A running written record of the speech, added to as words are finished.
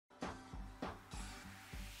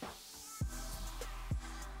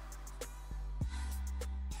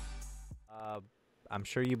I'm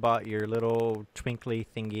sure you bought your little Twinkly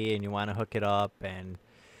thingy and you want to hook it up and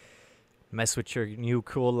mess with your new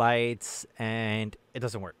cool lights, and it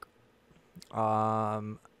doesn't work.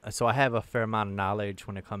 So I have a fair amount of knowledge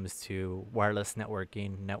when it comes to wireless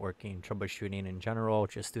networking, troubleshooting in general,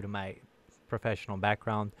 just due to my professional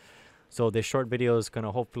background. So this short video is going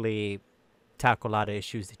to hopefully tackle a lot of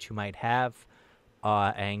issues that you might have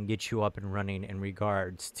and get you up and running in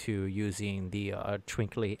regards to using the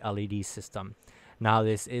Twinkly LED system. Now,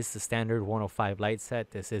 this is the standard 105 light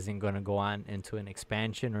set. This isn't going to go on into an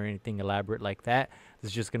expansion or anything elaborate like that.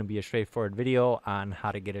 This is just going to be a straightforward video on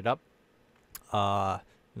how to get it up.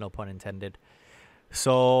 No pun intended.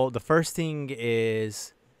 So the first thing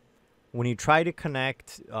is, when you try to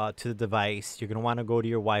connect to the device, you're going to want to go to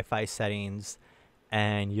your Wi-Fi settings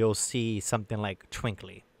and you'll see something like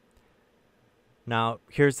Twinkly. Now,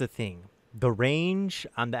 here's the thing. The range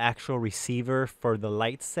on the actual receiver for the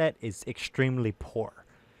light set is extremely poor.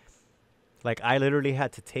 Like, I literally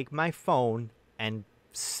had to take my phone and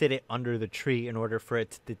sit it under the tree in order for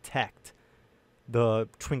it to detect the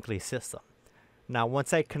Twinkly system. Now,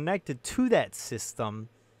 once I connected to that system,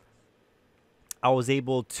 I was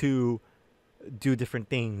able to do different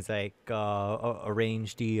things like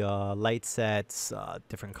arrange the light sets,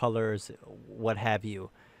 different colors, what have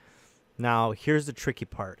you. Now, here's the tricky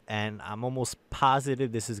part, and I'm almost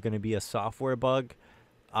positive this is going to be a software bug.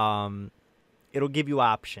 It'll give you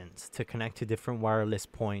options to connect to different wireless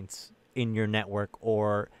points in your network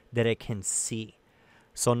or that it can see.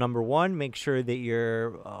 So number one, make sure that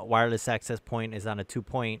your wireless access point is on a 2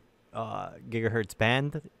 gigahertz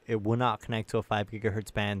band. It will not connect to a 5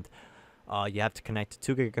 gigahertz band. You have to connect to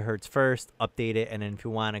 2 gigahertz first, update it, and then if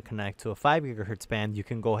you want to connect to a 5 gigahertz band, you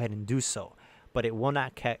can go ahead and do so. But it will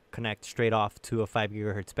not connect straight off to a 5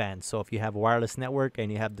 gigahertz band. So if you have a wireless network and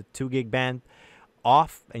you have the 2 gig band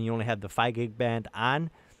off and you only have the 5 gig band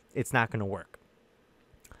on, it's not going to work.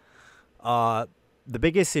 The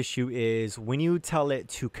biggest issue is when you tell it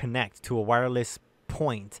to connect to a wireless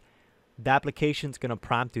point, the application's going to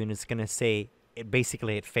prompt you and it's going to say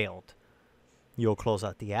it failed. You'll close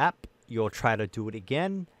out the app, you'll try to do it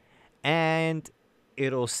again, and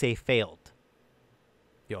it'll say failed.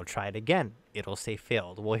 You'll try it again, it'll say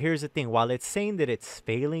failed. Well, here's the thing. While it's saying that it's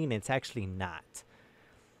failing, it's actually not.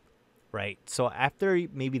 Right? So after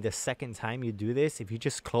maybe the second time you do this, if you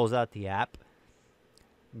just close out the app,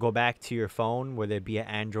 go back to your phone, whether it be an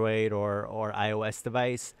Android or iOS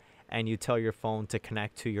device, and you tell your phone to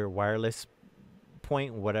connect to your wireless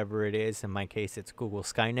point, whatever it is. In my case, it's Google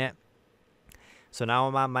Skynet. So now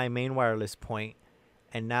I'm on my main wireless point,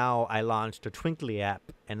 and now I launched a Twinkly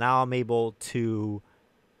app, and now I'm able to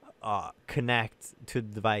connect to the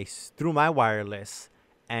device through my wireless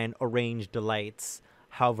and arrange the lights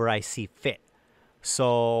however I see fit.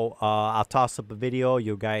 So I'll toss up a video.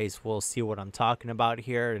 You guys will see what I'm talking about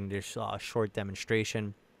here in this short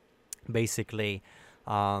demonstration. Basically,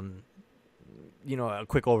 a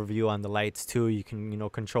quick overview on the lights too. You can,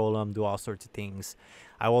 control them, do all sorts of things.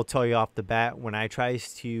 I will tell you off the bat, when I tried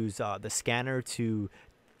to use the scanner to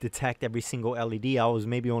detect every single LED, I was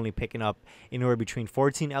maybe only picking up anywhere between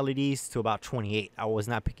 14 LEDs to about 28. I was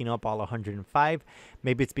not picking up all 105.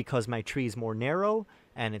 Maybe it's because my tree is more narrow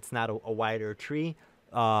and it's not a wider tree.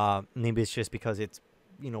 Maybe it's just because it's,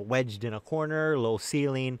 wedged in a corner, low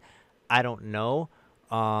ceiling. I don't know.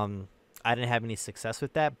 I didn't have any success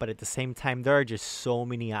with that, but at the same time, there are just so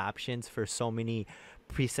many options for so many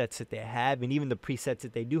presets that they have, and even the presets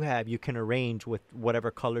that they do have, you can arrange with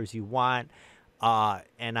whatever colors you want,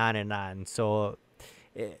 and on and on. So,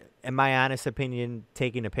 in my honest opinion,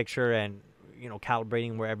 taking a picture and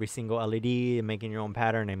calibrating where every single LED and making your own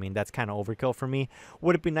pattern, I mean, that's kind of overkill for me.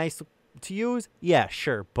 Would it be nice to use? Yeah,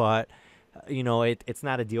 sure, but it's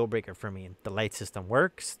not a deal breaker for me. The light system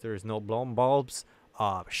works. There's no blown bulbs.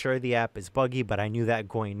 Sure, the app is buggy, but I knew that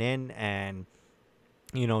going in, and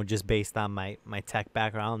just based on my tech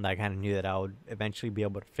background, I kind of knew that I would eventually be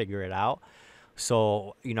able to figure it out.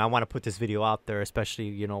 So I want to put this video out there,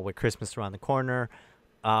 especially with Christmas around the corner,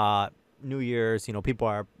 New Year's. People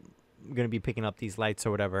are going to be picking up these lights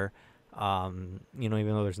or whatever. Even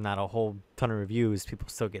though there's not a whole ton of reviews, people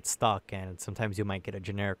still get stuck, and sometimes you might get a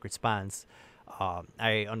generic response.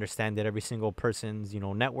 I understand that every single person's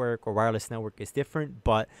network or wireless network is different,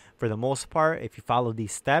 but for the most part, if you follow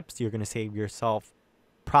these steps, you're going to save yourself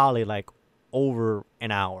probably like over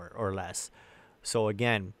an hour or less. So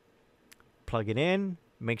again, plug it in,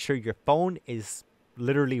 make sure your phone is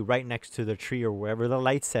literally right next to the tree or wherever the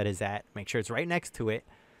light set is at. Make sure it's right next to it.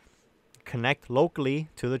 Connect locally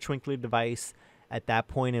to the Twinkly device. At that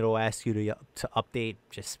point, it'll ask you to update.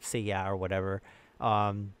 Just say yeah or whatever.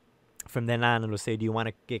 From then on, it'll say, do you want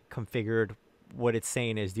to get configured? What it's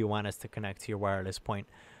saying is, do you want us to connect to your wireless point?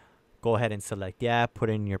 Go ahead and select yeah, put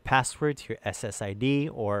in your password, your SSID,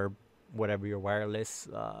 or whatever your wireless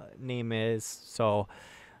name is. So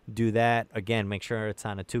do that. Again, make sure it's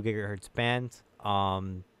on a 2 gigahertz band,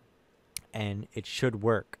 and it should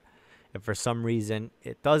work. If for some reason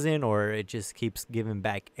it doesn't, or it just keeps giving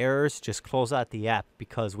back errors, just close out the app,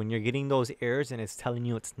 because when you're getting those errors and it's telling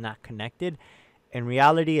you it's not connected, in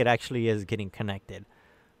reality it actually is getting connected.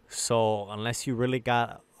 So unless you really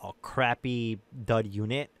got a crappy dud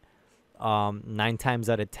unit, 9 times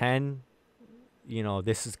out of 10, you know,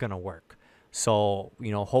 this is gonna work. So,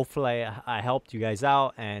 you know, hopefully I helped you guys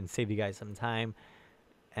out and saved you guys some time.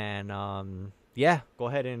 And yeah, go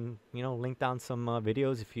ahead and, you know, link down some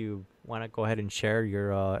videos if you want to go ahead and share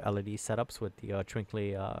your LED setups with the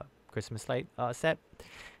Twinkly Christmas light set,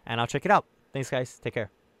 and I'll check it out. Thanks guys, take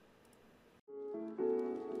care.